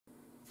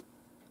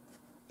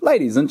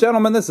Ladies and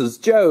gentlemen, this is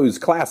Joe's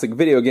Classic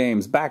Video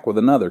Games back with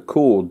another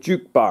cool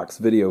jukebox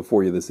video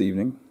for you this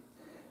evening.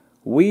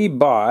 We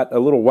bought, a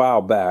little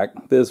while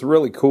back, this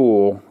really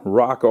cool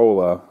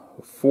Rock-ola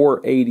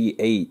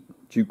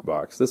 488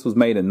 jukebox. This was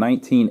made in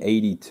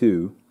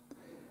 1982.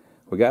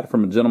 We got it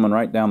from a gentleman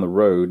right down the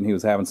road, and he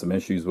was having some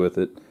issues with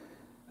it.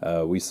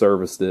 We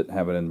serviced it,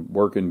 have it in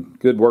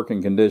good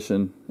working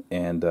condition,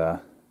 and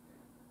are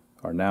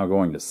now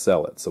going to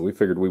sell it. So we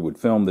figured we would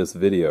film this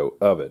video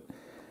of it.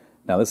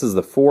 Now this is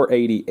the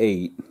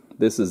 488.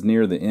 This is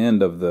near the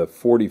end of the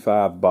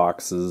 45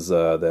 boxes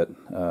that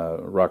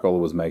Rock-ola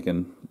was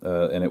making,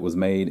 and it was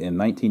made in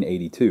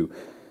 1982.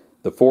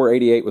 The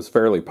 488 was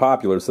fairly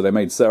popular, so they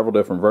made several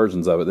different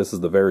versions of it. This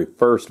is the very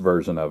first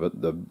version of it,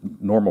 the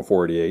normal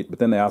 488. But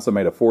then they also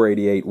made a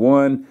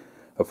 488-1,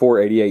 a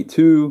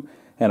 488-2,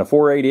 and a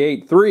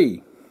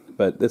 488-3.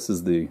 But this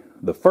is the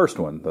first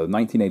one, the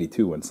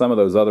 1982 one. Some of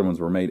those other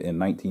ones were made in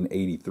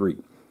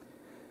 1983.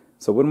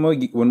 So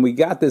when we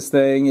got this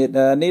thing, it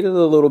needed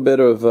a little bit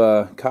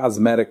of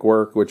cosmetic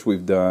work, which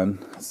we've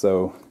done.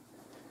 So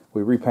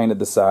we repainted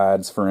the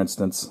sides, for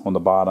instance, on the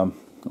bottom.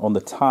 On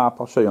the top,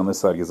 I'll show you on this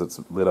side because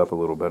it's lit up a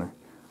little better.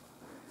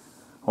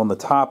 On the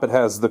top, it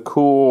has the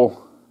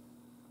cool,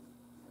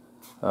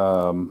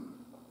 faux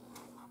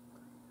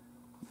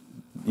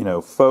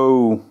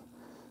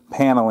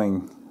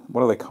paneling.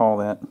 What do they call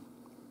that?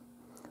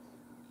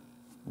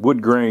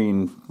 Wood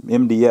grain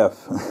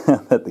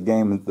MDF that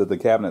the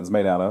cabinet is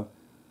made out of.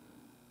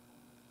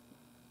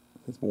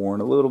 It's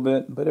worn a little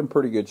bit, but in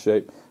pretty good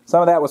shape.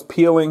 Some of that was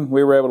peeling.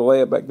 We were able to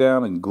lay it back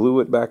down and glue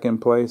it back in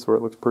place where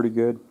it looks pretty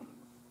good.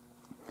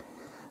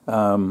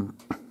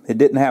 It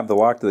didn't have the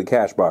lock to the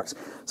cash box,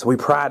 so we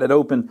pried it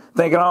open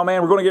thinking, oh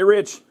man, we're going to get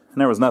rich,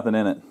 and there was nothing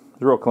in it. It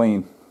was real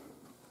clean.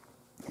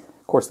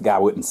 Of course, the guy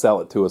wouldn't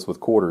sell it to us with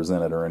quarters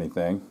in it or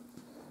anything.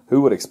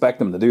 Who would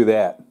expect him to do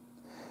that?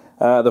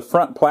 The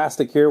front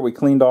plastic here we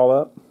cleaned all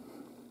up.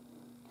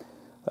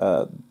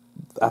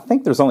 I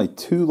think there's only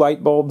 2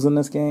 light bulbs in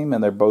this game,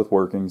 and they're both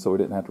working, so we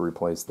didn't have to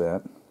replace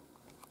that.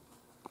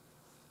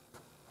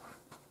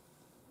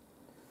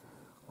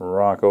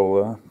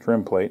 Rock-ola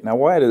trim plate. Now,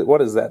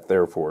 what is that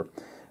there for?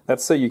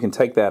 That's so you can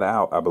take that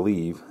out, I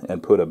believe,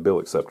 and put a bill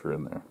acceptor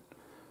in there.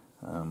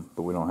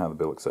 But we don't have the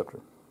bill acceptor.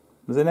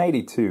 It was in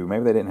 82.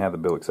 Maybe they didn't have the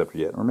bill acceptor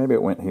yet, or maybe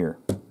it went here.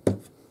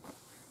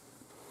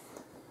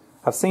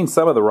 I've seen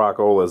some of the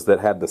Rock-olas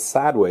that had the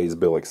sideways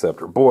bill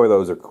acceptor. Boy,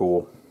 those are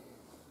cool.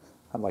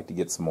 I'd like to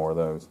get some more of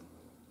those.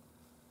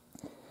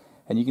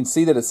 And you can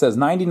see that it says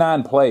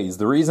 99 plays.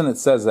 The reason it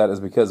says that is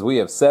because we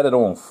have set it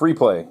on free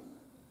play.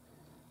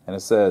 And it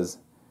says,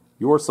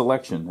 your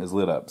selection is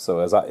lit up. So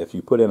if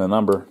you put in a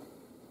number,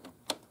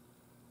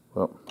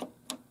 well,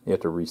 you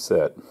have to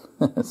reset.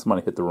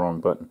 Somebody hit the wrong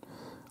button.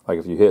 Like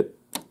if you hit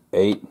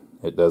 8,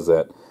 it does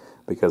that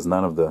because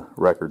none of the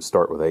records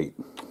start with 8.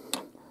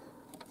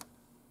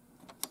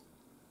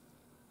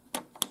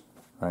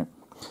 Right.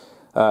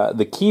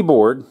 The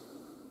keyboard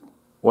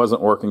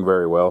wasn't working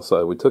very well,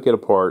 so we took it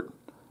apart,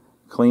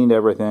 cleaned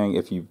everything.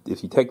 If you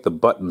take the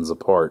buttons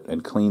apart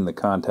and clean the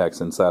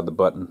contacts inside the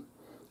button,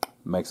 it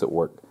makes it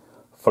work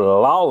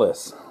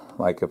flawless.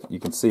 Like if you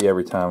can see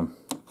every time,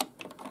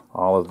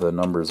 all of the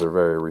numbers are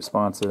very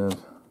responsive.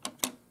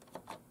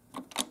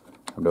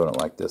 I'm doing it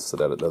like this so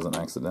that it doesn't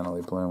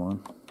accidentally play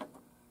one.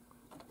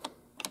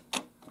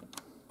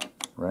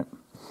 Right.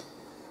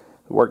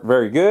 It worked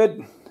very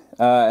good.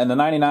 And the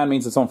 99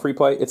 means it's on free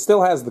play. It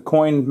still has the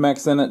coin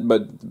mechs in it,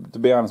 but to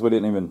be honest, we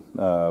didn't even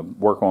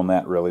work on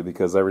that really,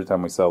 because every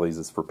time we sell these,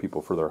 it's for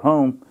people for their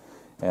home,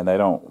 and they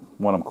don't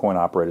want them coin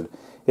operated.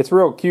 It's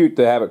real cute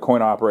to have it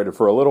coin operated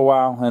for a little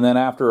while, and then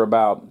after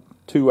about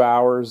 2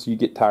 hours, you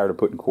get tired of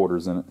putting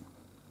quarters in it.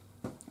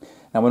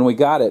 Now, when we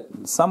got it,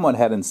 someone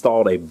had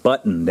installed a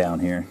button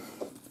down here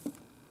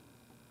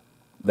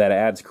that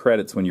adds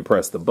credits when you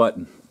press the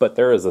button, but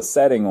there is a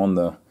setting on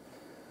the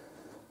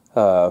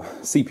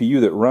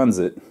CPU that runs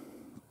it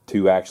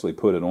to actually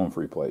put it on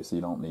free play, so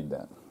you don't need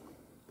that.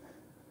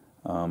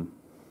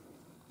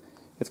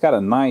 It's got a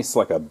nice,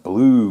 like a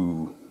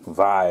blue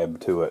vibe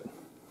to it.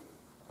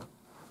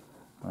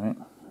 Right?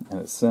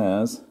 And it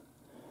says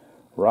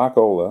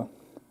Rock-ola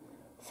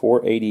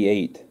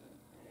 488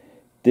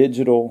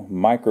 digital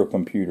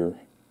microcomputer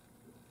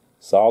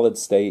solid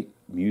state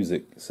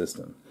music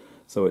system.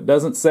 So it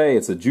doesn't say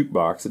it's a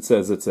jukebox, it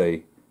says it's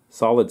a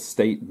solid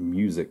state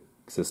music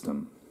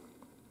system.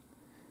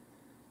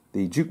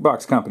 The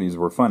jukebox companies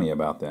were funny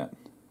about that.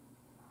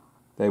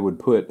 They would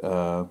put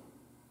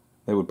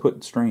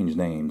strange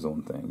names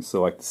on things.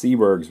 So like the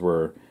Seabergs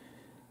were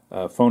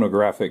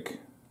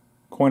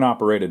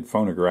coin-operated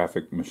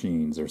phonographic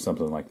machines or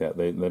something like that.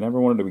 They never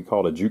wanted to be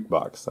called a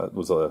jukebox. That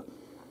was a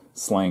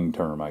slang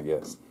term, I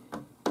guess.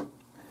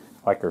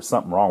 Like there's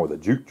something wrong with a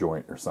juke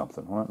joint or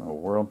something. What in the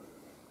world?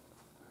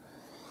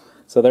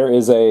 So there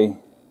is a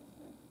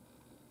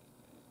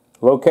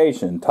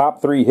location,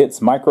 top 3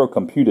 hits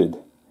micro-computed.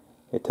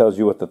 It tells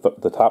you what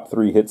the top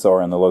 3 hits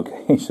are in the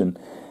location.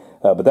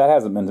 But that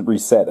hasn't been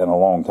reset in a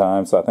long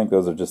time, so I think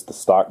those are just the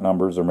stock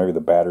numbers, or maybe the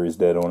battery's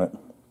dead on it.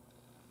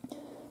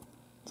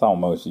 It's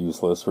almost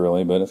useless,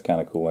 really, but it's kind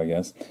of cool, I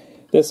guess.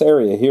 This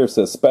area here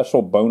says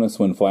special bonus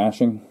when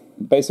flashing.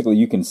 Basically,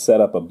 you can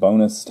set up a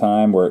bonus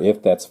time where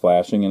if that's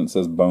flashing and it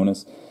says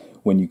bonus,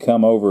 when you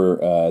come over,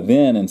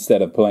 then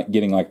instead of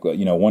getting like,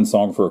 one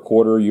song for a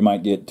quarter, you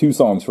might get 2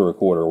 songs for a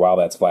quarter while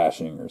that's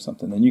flashing or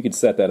something. Then you could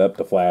set that up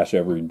to flash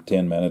every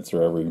 10 minutes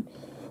or every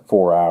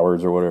 4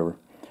 hours or whatever.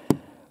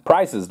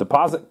 Prices,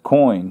 deposit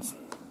coins,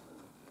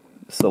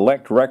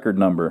 select record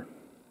number,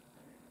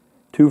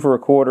 2 for a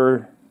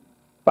quarter,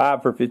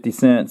 5 for 50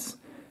 cents,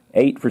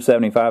 8 for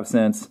 75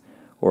 cents,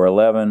 or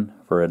 11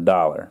 for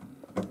 $1.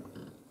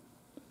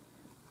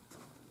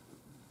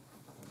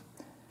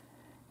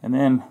 And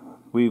then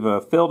we've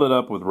filled it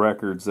up with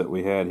records that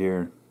we had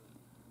here.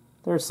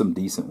 There's some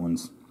decent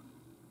ones.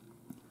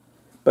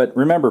 But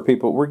remember,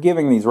 people, we're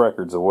giving these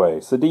records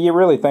away. So do you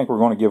really think we're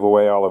going to give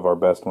away all of our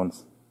best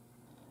ones?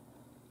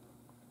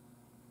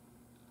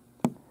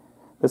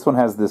 This one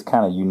has this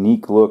kind of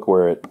unique look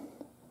where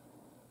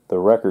the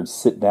records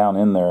sit down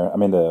in there. I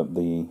mean,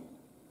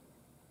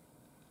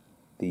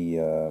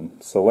 the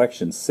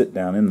selections sit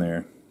down in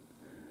there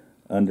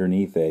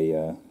underneath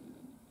a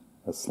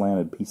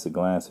slanted piece of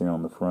glass here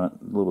on the front.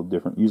 A little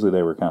different. Usually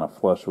they were kind of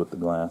flush with the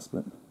glass,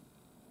 but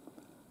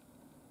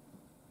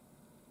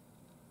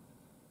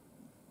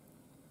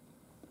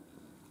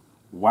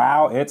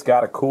wow, it's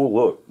got a cool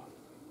look.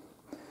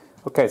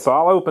 Okay, so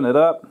I'll open it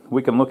up.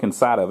 We can look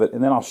inside of it,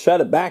 and then I'll shut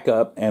it back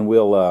up, and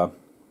we'll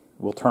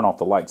turn off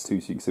the lights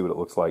too, so you can see what it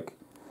looks like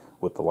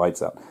with the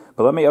lights out.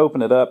 But let me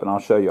open it up, and I'll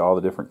show you all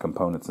the different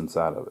components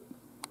inside of it.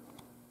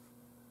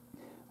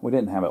 We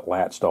didn't have it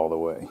latched all the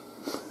way.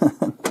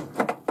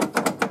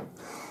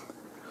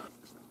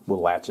 We'll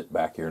latch it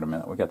back here in a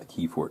minute. We got the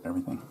key for it and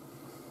everything.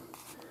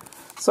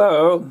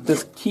 So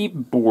this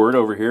keyboard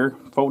over here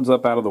folds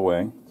up out of the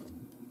way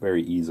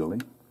very easily.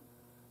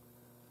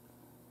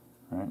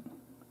 All right.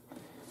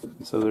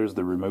 So there's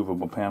the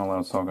removable panel I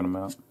was talking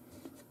about.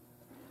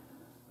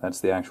 That's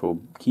the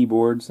actual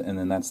keyboards, and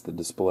then that's the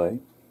display.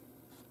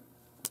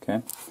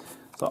 Okay.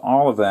 So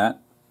all of that,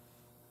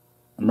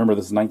 remember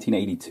this is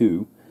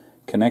 1982,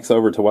 connects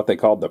over to what they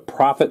called the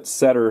Profit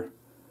Setter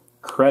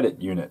Credit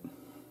Unit.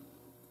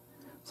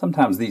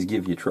 Sometimes these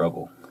give you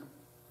trouble,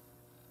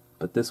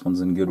 but this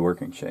one's in good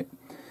working shape.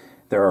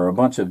 There are a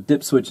bunch of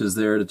dip switches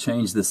there to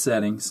change the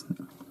settings.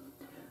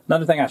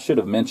 Another thing I should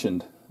have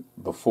mentioned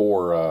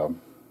before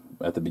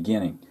at the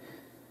beginning,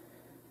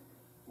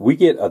 we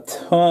get a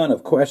ton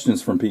of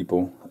questions from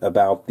people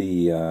about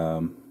the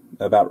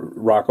about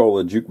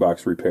Rock-ola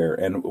Jukebox repair,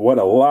 and what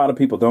a lot of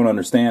people don't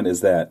understand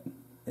is that,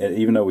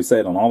 even though we say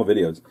it on all the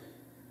videos,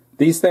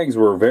 these things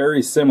were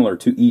very similar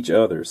to each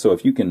other. So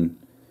if you can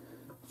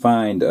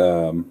find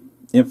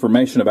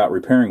information about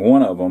repairing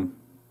one of them,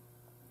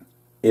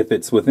 if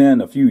it's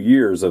within a few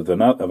years of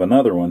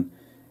another one,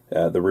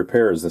 the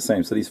repair is the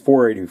same. So these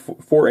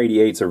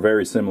 488s are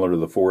very similar to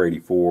the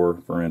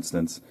 484, for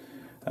instance.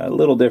 A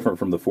little different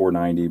from the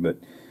 490,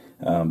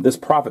 but this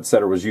Profit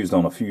Setter was used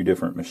on a few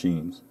different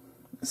machines.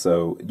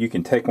 So you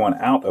can take one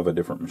out of a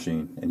different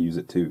machine and use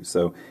it too.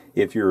 So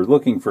if you're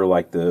looking for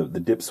like the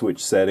dip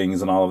switch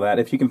settings and all of that,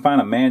 if you can find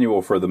a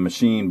manual for the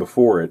machine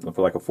before it,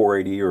 for like a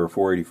 480 or a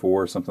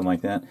 484 or something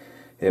like that,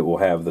 it will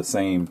have the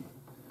same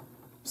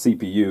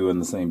CPU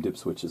and the same dip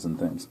switches and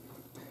things.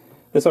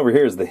 This over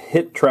here is the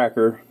hit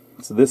tracker.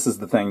 So this is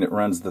the thing that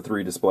runs the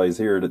 3 displays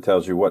here that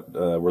tells you what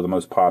were the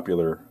most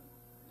popular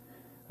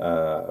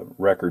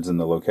records in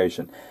the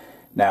location.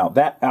 Now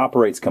that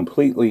operates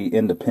completely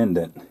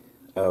independent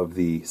of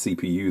the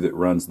CPU that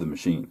runs the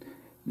machine.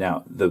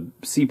 Now the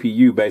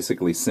CPU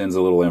basically sends a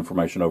little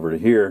information over to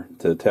here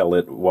to tell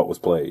it what was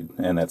played,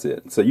 and that's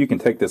it. So you can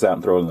take this out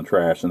and throw it in the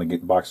trash and the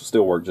box will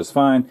still work just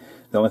fine.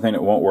 The only thing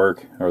that won't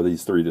work are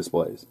these 3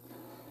 displays.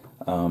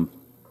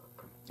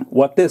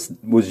 What this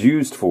was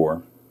used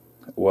for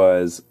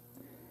was,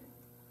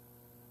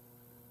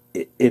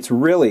 it's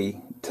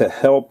really to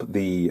help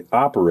the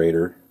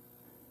operator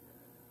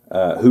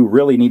who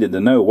really needed to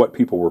know what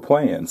people were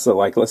playing. So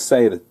like, let's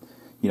say that,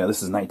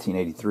 this is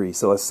 1983,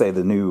 so let's say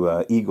the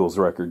new Eagles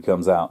record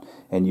comes out,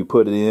 and you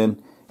put it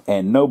in,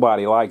 and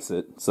nobody likes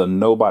it, so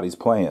nobody's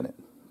playing it.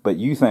 But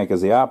you think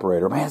as the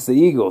operator, man, it's the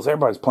Eagles,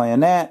 everybody's playing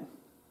that.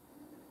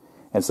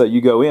 And so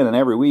you go in, and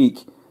every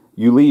week,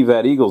 you leave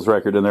that Eagles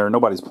record in there, and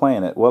nobody's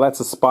playing it. Well, that's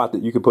a spot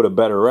that you could put a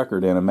better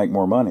record in and make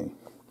more money.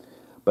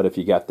 But if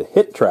you got the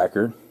hit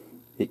tracker,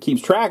 it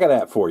keeps track of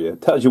that for you.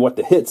 It tells you what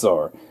the hits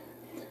are.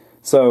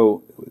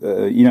 So,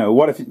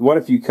 what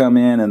if you come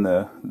in and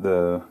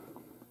the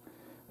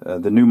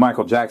new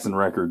Michael Jackson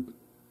record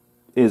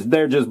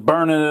they're just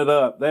burning it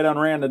up. They done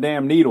ran the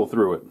damn needle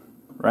through it,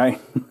 right?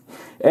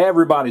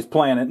 Everybody's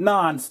playing it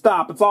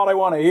non-stop. It's all they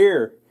want to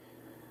hear.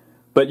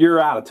 But you're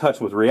out of touch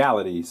with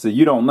reality, so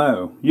you don't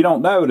know. You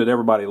don't know that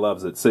everybody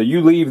loves it. So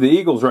you leave the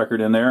Eagles record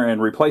in there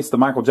and replace the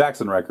Michael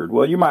Jackson record.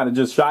 Well, you might have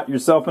just shot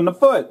yourself in the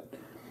foot.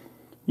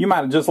 You might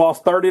have just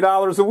lost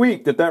 $30 a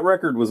week that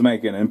record was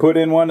making and put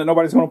in one that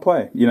nobody's going to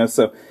play.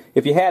 So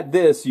if you had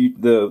this,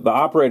 the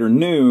operator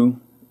knew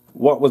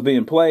what was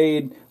being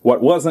played,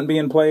 what wasn't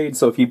being played.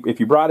 So if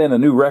you brought in a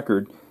new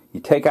record, You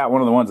take out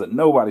one of the ones that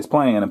nobody's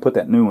playing and put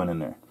that new one in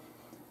there.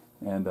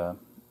 And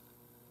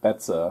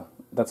that's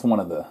one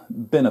of the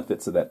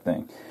benefits of that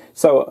thing.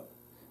 So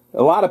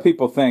a lot of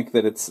people think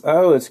that it's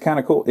kind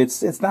of cool.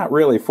 It's not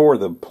really for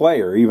the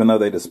player, even though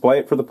they display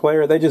it for the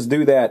player. They just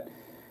do that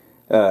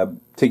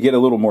to get a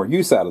little more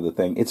use out of the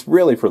thing. It's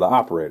really for the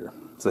operator,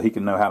 so he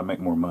can know how to make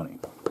more money.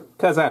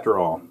 Because after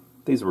all,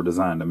 these were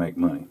designed to make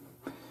money.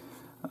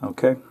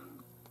 Okay.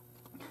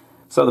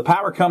 So the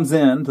power comes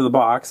into the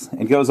box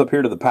and goes up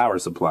here to the power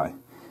supply.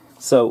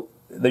 So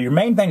your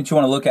main thing that you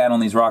want to look at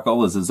on these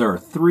Rock-olas is there are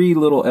 3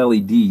 little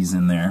LEDs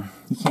in there.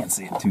 You can't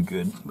see it too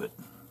good, but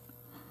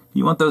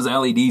you want those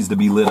LEDs to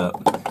be lit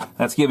up.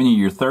 That's giving you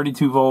your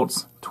 32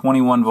 volts,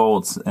 21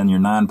 volts, and your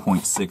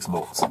 9.6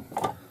 volts.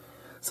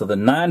 So the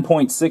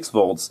 9.6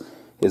 volts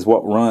is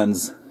what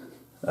runs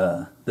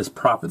this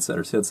profit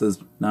setter. See, it says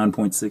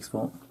 9.6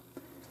 volt.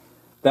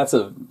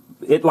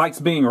 It likes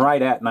being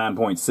right at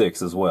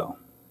 9.6 as well.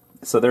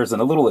 So there's a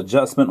little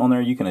adjustment on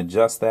there. You can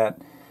adjust that.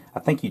 I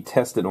think you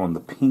test it on the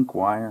pink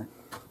wire,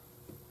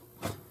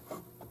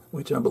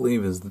 which I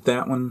believe is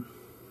that one.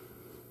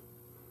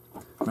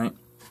 Right?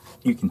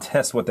 You can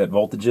test what that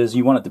voltage is.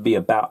 You want it to be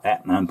about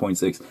at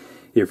 9.6.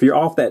 If you're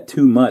off that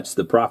too much,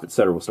 the profit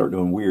setter will start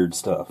doing weird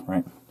stuff,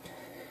 right?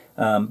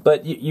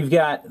 But you've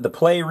got the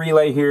play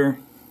relay here,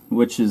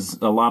 which is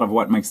a lot of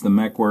what makes the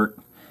mech work.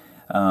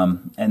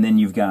 And then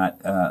you've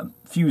got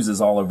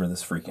fuses all over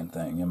this freaking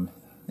thing.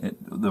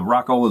 The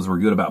Rock-olas were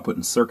good about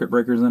putting circuit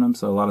breakers in them,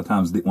 so a lot of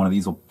times one of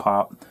these will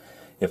pop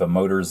if a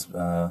motor's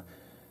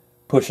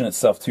pushing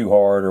itself too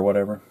hard or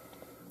whatever.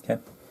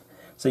 Okay,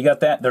 so you got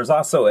that. There's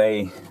also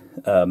a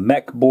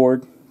mech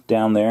board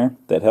down there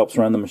that helps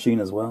run the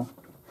machine as well.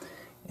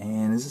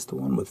 And is this the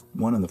one with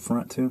one in the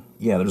front too?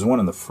 Yeah, there's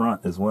one in the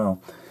front as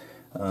well.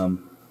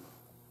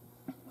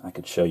 I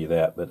could show you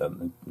that, but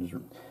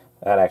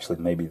that actually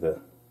may be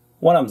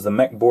one of them's the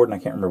mech board, and I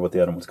can't remember what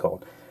the other one's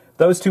called.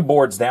 Those 2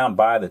 boards down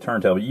by the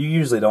turntable, you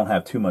usually don't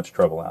have too much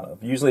trouble out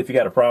of. Usually if you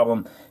got a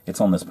problem, it's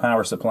on this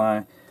power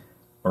supply,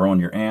 or on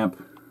your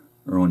amp,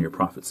 or on your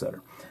profit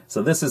setter.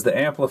 So this is the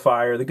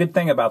amplifier. The good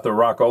thing about the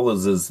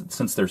Rock-olas is,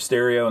 since they're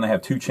stereo and they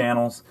have 2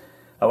 channels,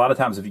 a lot of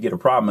times if you get a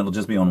problem, it'll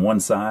just be on one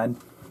side.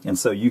 And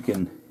so you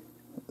can,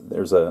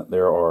 there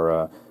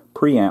are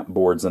preamp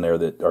boards in there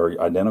that are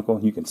identical.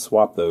 You can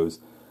swap those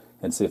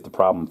and see if the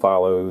problem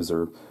follows,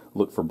 or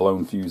look for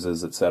blown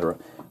fuses, etc.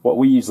 What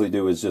we usually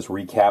do is just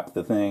recap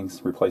the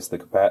things, replace the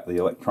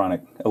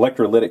electrolytic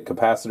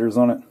capacitors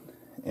on it,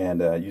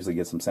 and usually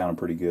gets them sounding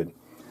pretty good.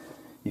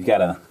 You've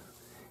got a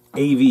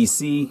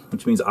AVC,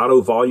 which means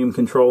auto volume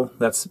control.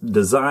 That's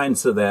designed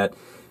so that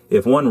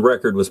if one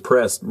record was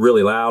pressed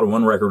really loud and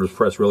one record was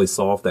pressed really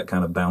soft, that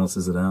kind of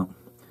balances it out.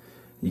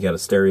 You got a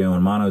stereo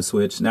and mono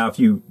switch. Now if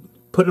you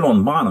put it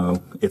on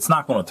mono, it's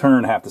not going to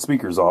turn half the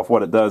speakers off.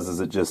 What it does is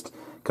it just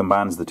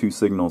combines the 2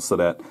 signals so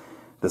that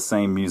the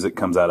same music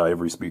comes out of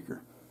every speaker.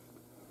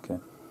 Okay.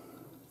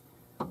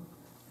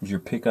 Here's your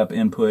pickup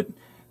input.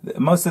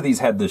 Most of these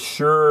had the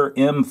Shure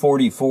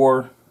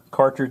M44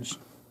 cartridge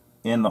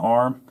in the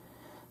arm,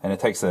 and it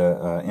takes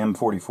a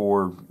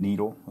M44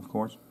 needle, of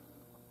course.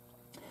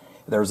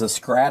 There's a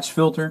scratch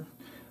filter.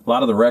 A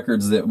lot of the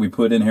records that we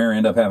put in here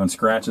end up having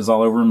scratches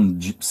all over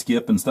them,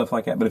 skip and stuff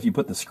like that, but if you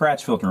put the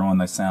scratch filter on,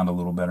 they sound a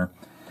little better.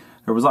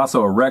 There was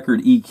also a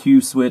record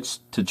EQ switch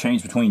to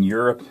change between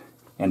Europe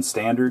and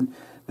standard.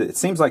 It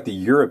seems like the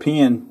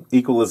European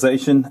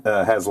equalization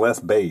has less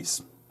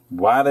bass.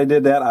 Why they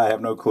did that, I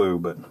have no clue,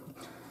 but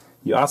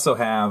you also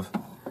have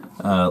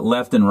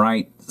left and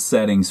right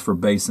settings for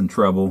bass and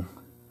treble.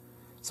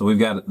 So we've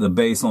got the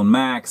bass on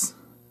max,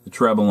 the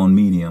treble on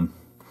medium,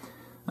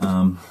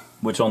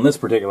 which on this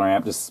particular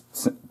amp just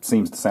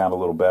seems to sound a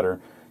little better.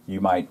 You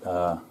might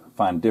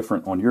find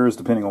different on yours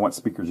depending on what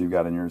speakers you've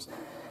got in yours.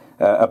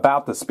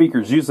 About the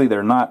speakers, usually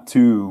they're not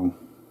too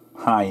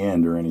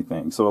high-end or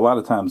anything, so a lot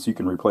of times you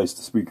can replace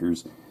the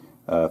speakers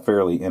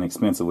fairly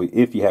inexpensively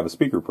if you have a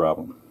speaker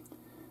problem,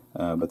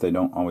 but they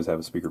don't always have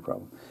a speaker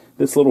problem.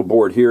 This little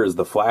board here is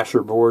the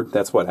flasher board.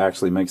 That's what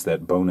actually makes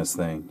that bonus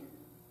thing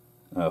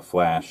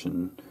flash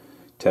and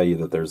tell you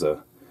that there's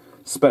a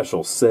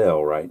special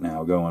sale right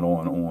now going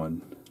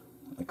on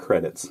the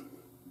credits.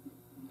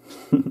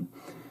 There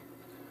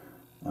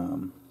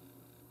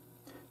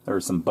are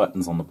some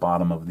buttons on the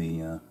bottom of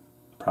the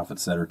profit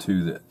setter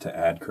too to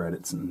add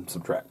credits and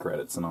subtract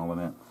credits and all of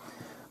that.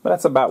 But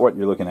that's about what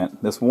you're looking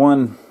at. This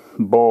one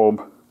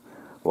bulb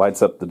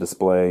lights up the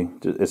display.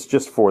 It's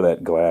just for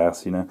that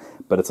glass, you know,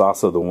 but it's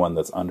also the one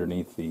that's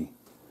underneath the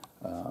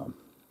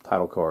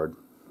title card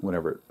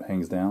whenever it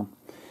hangs down.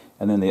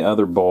 And then the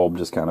other bulb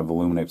just kind of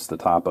illuminates the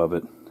top of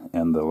it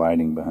and the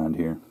lighting behind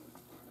here.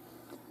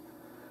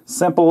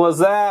 Simple as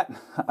that.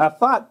 I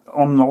thought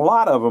on a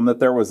lot of them that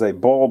there was a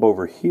bulb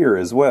over here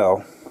as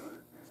well.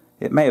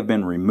 It may have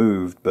been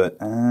removed, but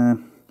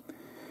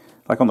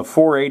like on the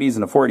 480s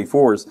and the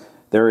 484s,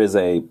 there is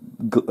a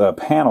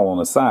panel on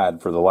the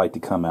side for the light to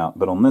come out,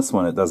 but on this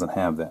one it doesn't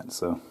have that,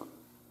 so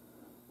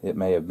it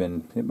may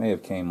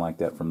have came like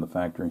that from the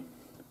factory.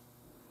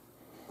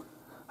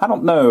 I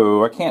don't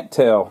know. I can't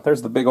tell.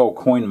 There's the big old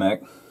coin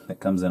mech that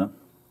comes in it.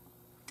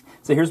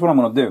 So here's what I'm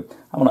going to do.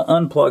 I'm going to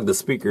unplug the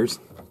speakers.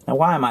 Now,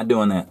 why am I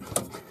doing that?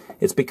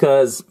 It's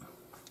because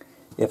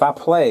if I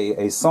play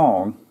a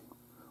song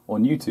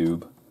on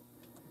YouTube,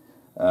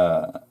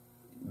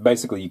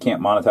 basically you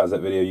can't monetize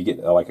that video. You get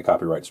like a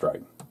copyright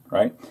strike,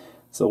 right?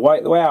 So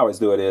the way I always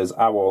do it is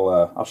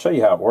I'll show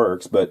you how it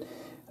works, but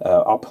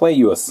I'll play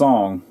you a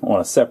song on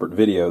a separate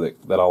video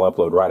that I'll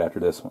upload right after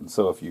this one.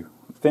 So if you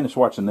finish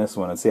watching this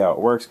one and see how it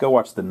works, go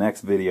watch the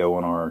next video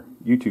on our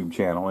YouTube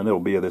channel, and it'll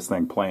be this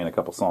thing playing a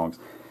couple songs.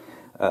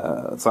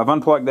 So I've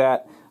unplugged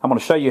that. I'm going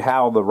to show you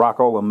how the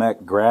Rock-ola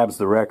mech grabs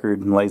the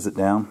record and lays it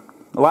down.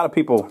 A lot of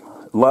people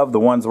love the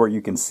ones where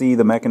you can see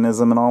the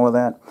mechanism and all of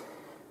that.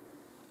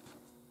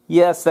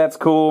 Yes, that's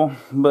cool,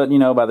 but you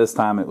know, by this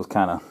time it was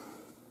kind of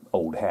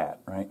old hat,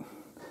 right?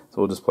 So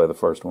we'll just play the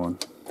first one.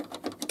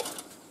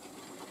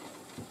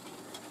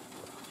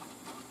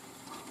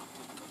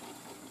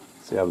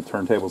 See how the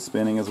turntable's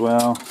spinning as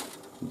well?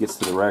 It gets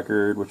to the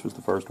record, which was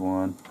the first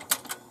one.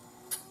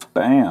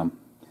 Bam!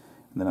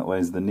 And then it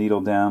lays the needle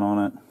down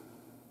on it.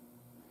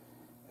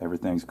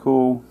 Everything's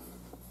cool.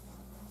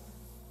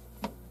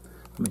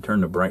 Let me turn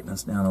the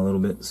brightness down a little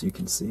bit so you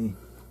can see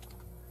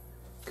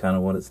kind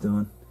of what it's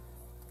doing.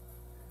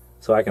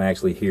 So I can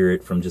actually hear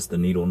it from just the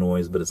needle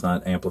noise, but it's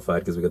not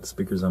amplified because we got the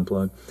speakers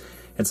unplugged.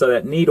 And so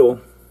that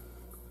needle,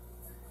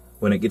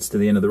 when it gets to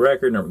the end of the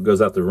record and it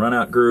goes out the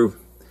run-out groove,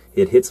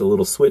 it hits a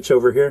little switch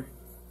over here.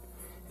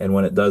 And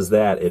when it does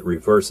that, it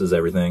reverses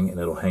everything and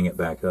it'll hang it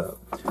back up.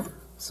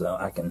 So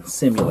I can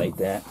simulate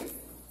that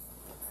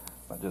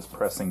by just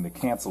pressing the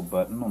cancel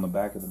button on the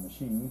back of the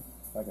machine,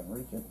 if I can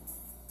reach it.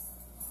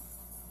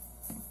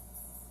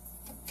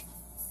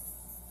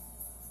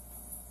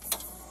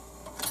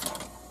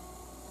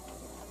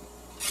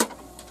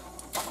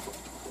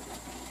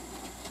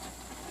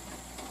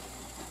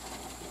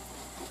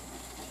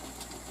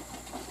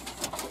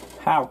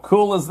 How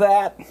cool is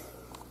that?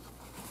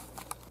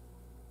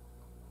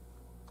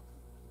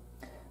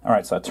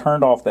 Alright, so I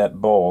turned off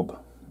that bulb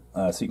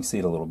so you can see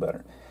it a little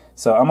better.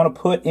 So I'm going to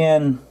put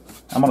in,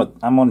 I'm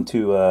going to,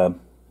 you know,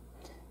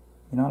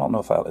 I don't know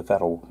if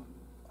that'll,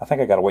 I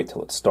think I got to wait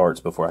till it starts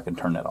before I can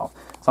turn that off.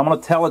 So I'm going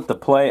to tell it to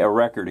play a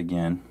record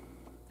again,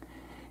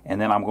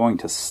 and then I'm going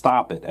to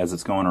stop it as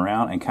it's going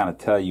around and kind of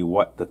tell you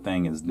what the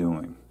thing is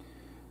doing.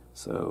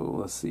 So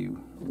let's see,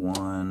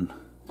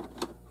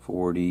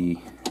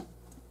 140,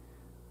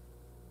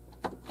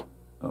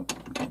 oh, I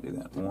can't do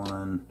that,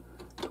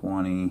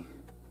 120,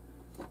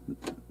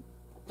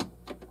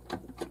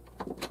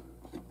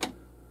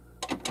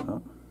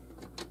 oh.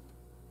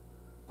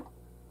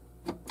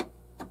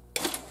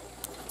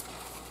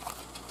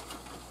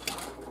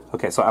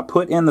 Okay, so I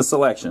put in the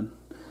selection,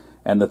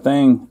 and the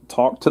thing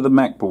talked to the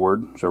mech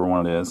board, whichever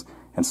one it is,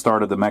 and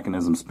started the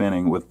mechanism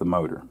spinning with the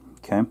motor.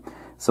 Okay,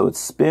 so it's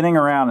spinning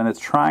around and it's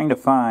trying to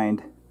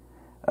find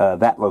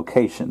that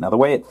location. Now the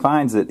way it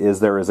finds it is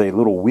there is a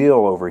little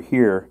wheel over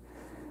here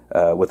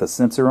with a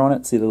sensor on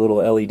it. See the little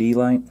LED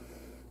light?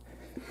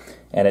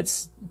 And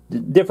it's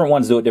different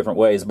ones do it different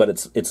ways, but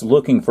it's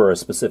looking for a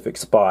specific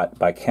spot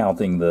by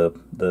counting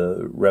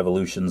the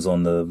revolutions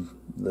on the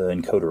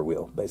encoder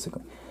wheel,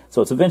 basically.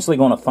 So it's eventually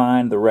going to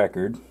find the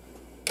record,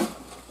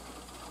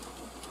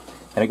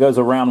 and it goes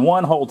around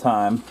one whole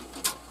time.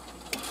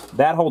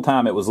 That whole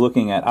time it was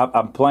looking at,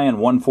 I'm playing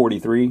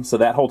 143, so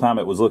that whole time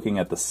it was looking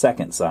at the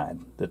second side,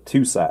 the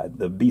 2 side,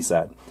 the B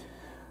side.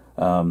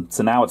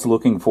 So now it's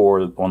looking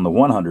for on the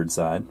 100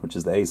 side, which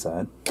is the A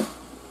side.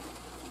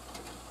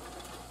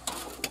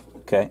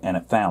 Okay, and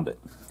it found it.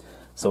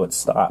 So it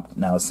stopped.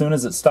 Now as soon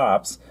as it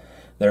stops,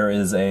 there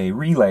is a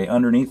relay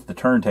underneath the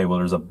turntable.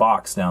 There's a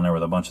box down there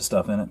with a bunch of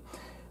stuff in it.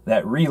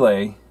 That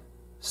relay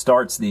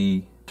starts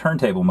the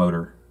turntable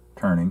motor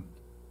turning.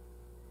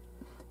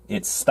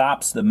 It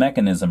stops the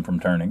mechanism from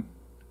turning,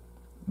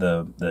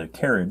 the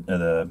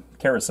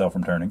carousel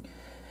from turning,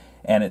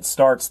 and it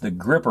starts the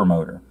gripper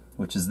motor,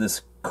 which is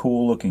this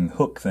cool looking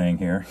hook thing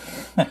here,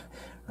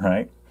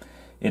 right?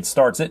 It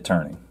starts it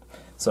turning.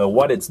 So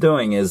what it's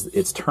doing is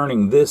it's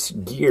turning this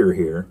gear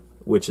here,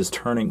 which is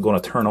going to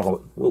turn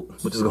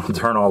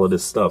all of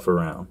this stuff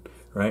around,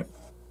 right?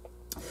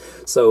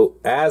 So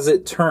as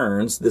it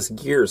turns, this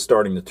gear is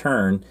starting to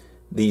turn.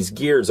 These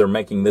gears are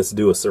making this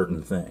do a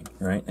certain thing,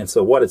 right? And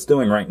so what it's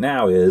doing right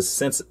now is,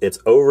 since it's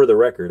over the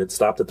record, it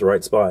stopped at the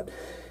right spot,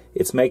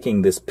 it's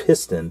making this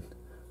piston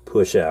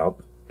push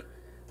out,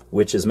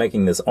 which is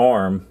making this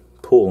arm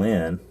pull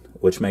in,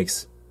 which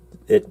makes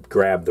it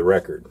grab the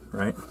record,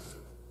 right?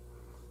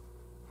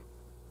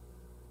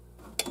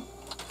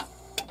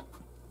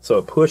 So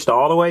it pushed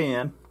all the way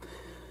in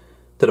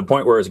to the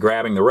point where it's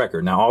grabbing the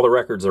record. Now all the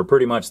records are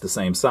pretty much the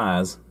same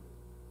size,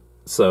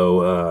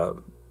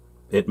 so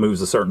it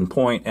moves a certain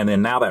point, and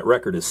then now that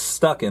record is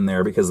stuck in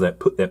there because that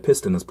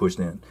piston is pushed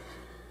in.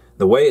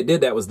 The way it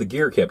did that was the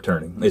gear kept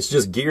turning. It's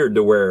just geared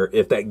to where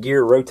if that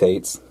gear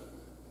rotates,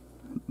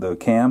 the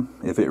cam,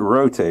 if it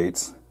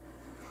rotates,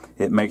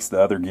 it makes the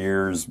other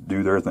gears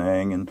do their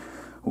thing, and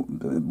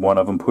one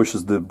of them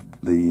pushes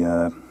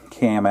the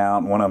cam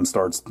out, and one of them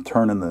starts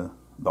turning the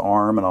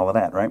arm and all of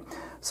that, right?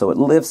 So it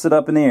lifts it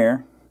up in the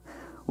air.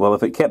 Well,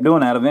 if it kept doing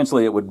that,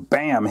 eventually it would,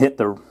 bam, hit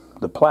the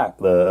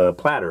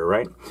platter,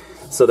 right?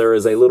 So there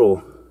is a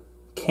little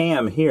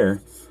cam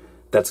here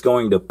that's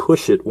going to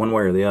push it one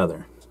way or the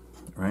other,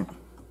 right?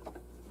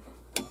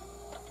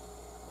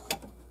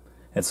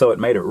 And so it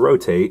made it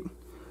rotate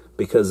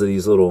because of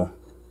these little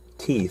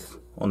teeth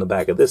on the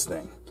back of this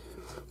thing,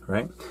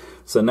 right?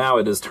 So now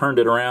it has turned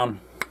it around,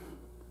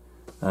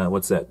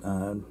 what's that,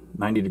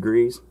 90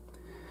 degrees?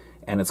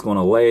 And it's going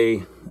to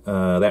lay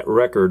that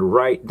record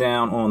right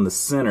down on the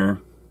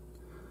center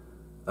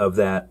of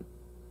that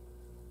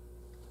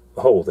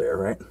hole there,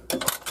 right?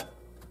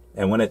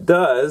 And when it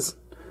does,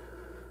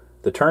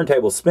 the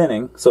turntable's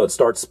spinning, so it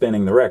starts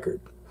spinning the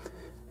record.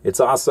 It's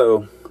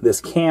also,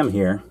 this cam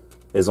here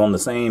is on the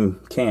same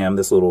cam,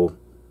 this little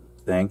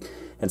thing,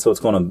 and so it's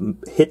going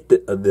to hit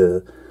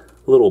the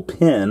little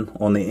pin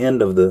on the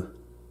end of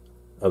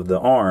the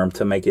arm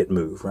to make it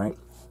move, right?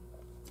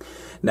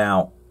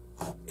 Now,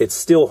 it's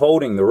still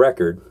holding the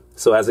record,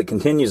 so as it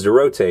continues to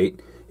rotate,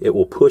 it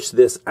will push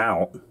this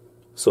out,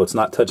 so it's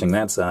not touching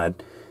that side,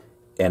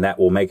 and that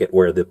will make it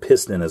where the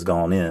piston has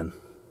gone in,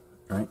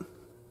 right?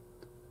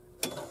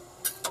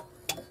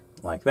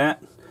 Like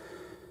that.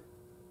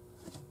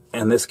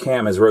 And this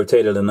cam is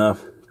rotated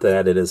enough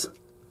that it has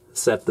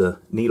set the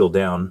needle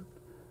down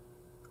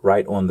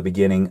right on the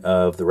beginning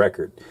of the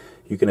record.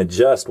 You can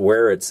adjust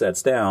where it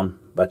sets down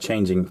by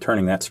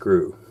turning that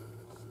screw.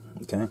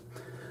 Okay?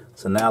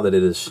 So now that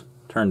it has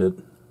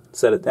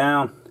set it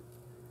down,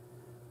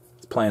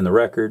 it's playing the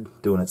record,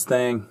 doing its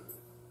thing.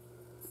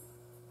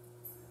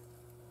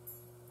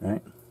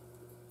 Right?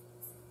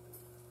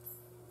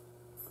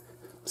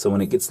 So when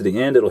it gets to the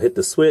end, it'll hit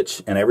the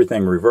switch and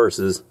everything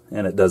reverses,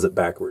 and it does it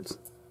backwards.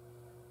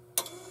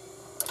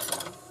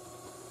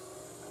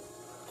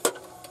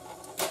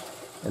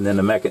 And then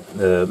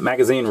the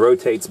magazine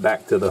rotates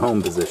back to the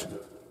home position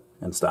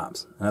and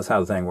stops. And that's how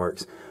the thing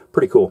works.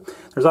 Pretty cool.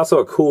 There's also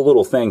a cool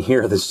little thing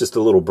here that's just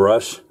a little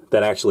brush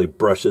that actually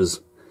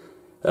brushes.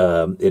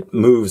 It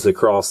moves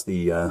across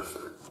the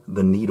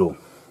needle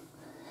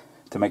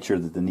to make sure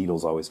that the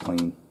needle's always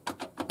clean.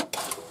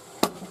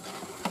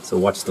 So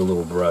watch the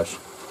little brush.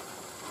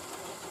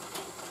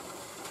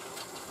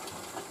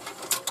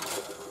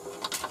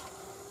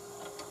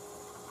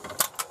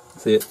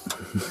 See it?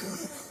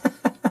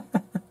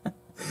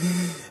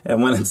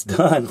 And when it's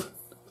done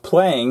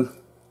playing,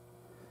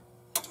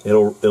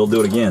 it'll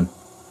do it again.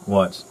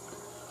 Watch.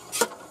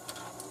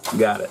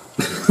 Got it.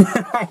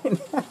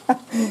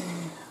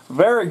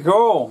 Very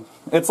cool.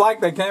 It's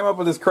like they came up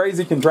with this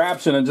crazy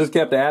contraption and just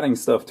kept adding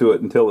stuff to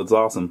it until it's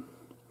awesome.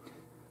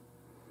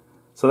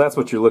 So that's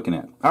what you're looking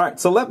at. All right,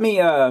 so let me,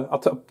 I'll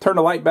turn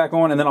the light back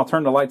on, and then I'll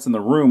turn the lights in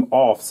the room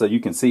off so you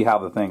can see how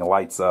the thing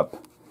lights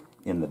up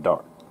in the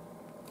dark.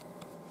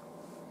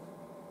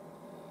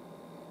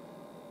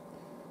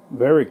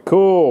 Very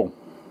cool.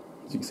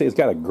 As you can see, it's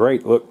got a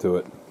great look to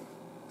it.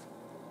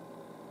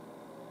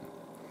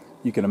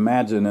 You can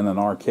imagine in an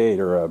arcade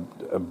or a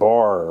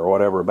bar or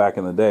whatever back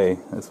in the day,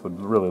 this would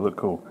really look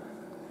cool.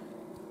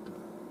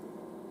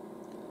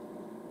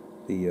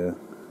 The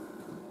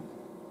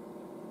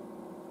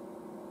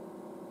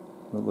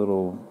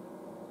little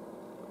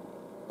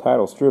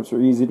title strips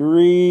are easy to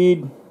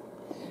read.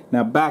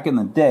 Now, back in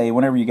the day,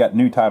 whenever you got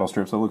new title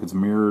strips, look, it's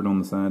mirrored on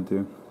the side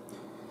too.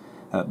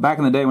 Back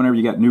in the day, whenever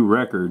you got new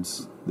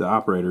records, the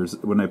operators,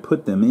 when they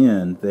put them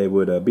in, they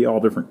would be all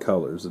different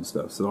colors and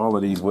stuff. So all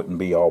of these wouldn't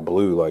be all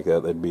blue like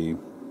that. They'd be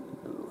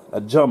a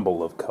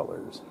jumble of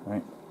colors,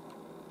 right?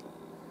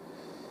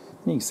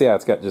 You can see how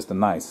it's got just a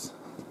nice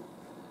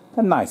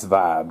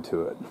vibe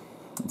to it.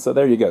 So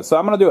there you go. So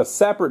I'm going to do a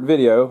separate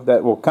video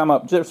that will come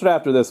up just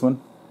after this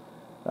one.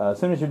 As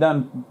soon as you're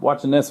done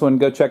watching this one,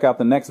 go check out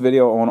the next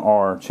video on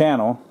our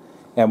channel,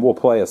 and we'll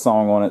play a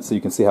song on it so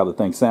you can see how the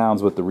thing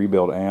sounds with the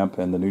rebuild amp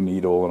and the new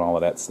needle and all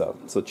of that stuff.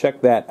 So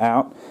check that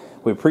out.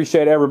 We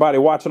appreciate everybody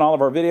watching all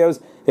of our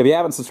videos. If you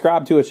haven't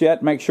subscribed to us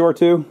yet, make sure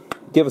to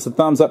give us a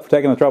thumbs up for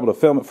taking the trouble to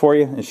film it for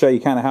you and show you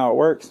kind of how it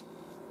works.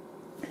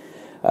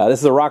 This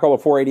is a Rock-ola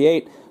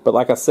 488, but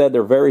like I said,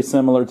 they're very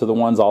similar to the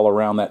ones all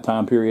around that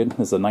time period.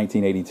 This is a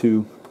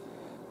 1982,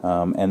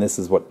 and this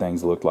is what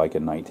things looked like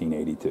in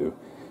 1982.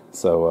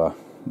 So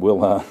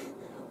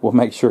we'll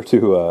make sure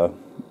to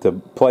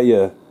play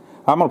you.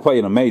 I'm going to play you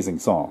an amazing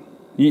song.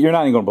 You're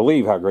not even going to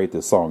believe how great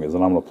this song is,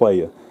 and I'm going to play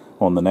you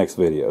on the next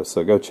video.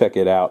 So go check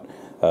it out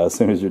as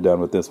soon as you're done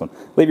with this one.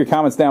 Leave your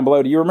comments down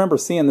below. Do you remember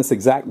seeing this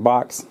exact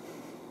box?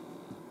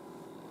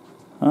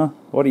 Huh?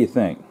 What do you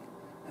think?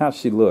 How's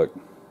she look?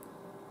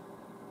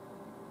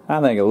 I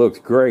think it looks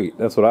great.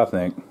 That's what I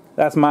think.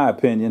 That's my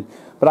opinion.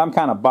 But I'm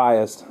kind of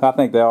biased. I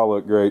think they all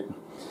look great.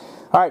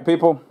 All right,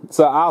 people.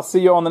 So I'll see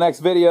you on the next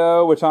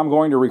video, which I'm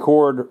going to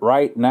record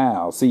right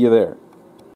now. See you there.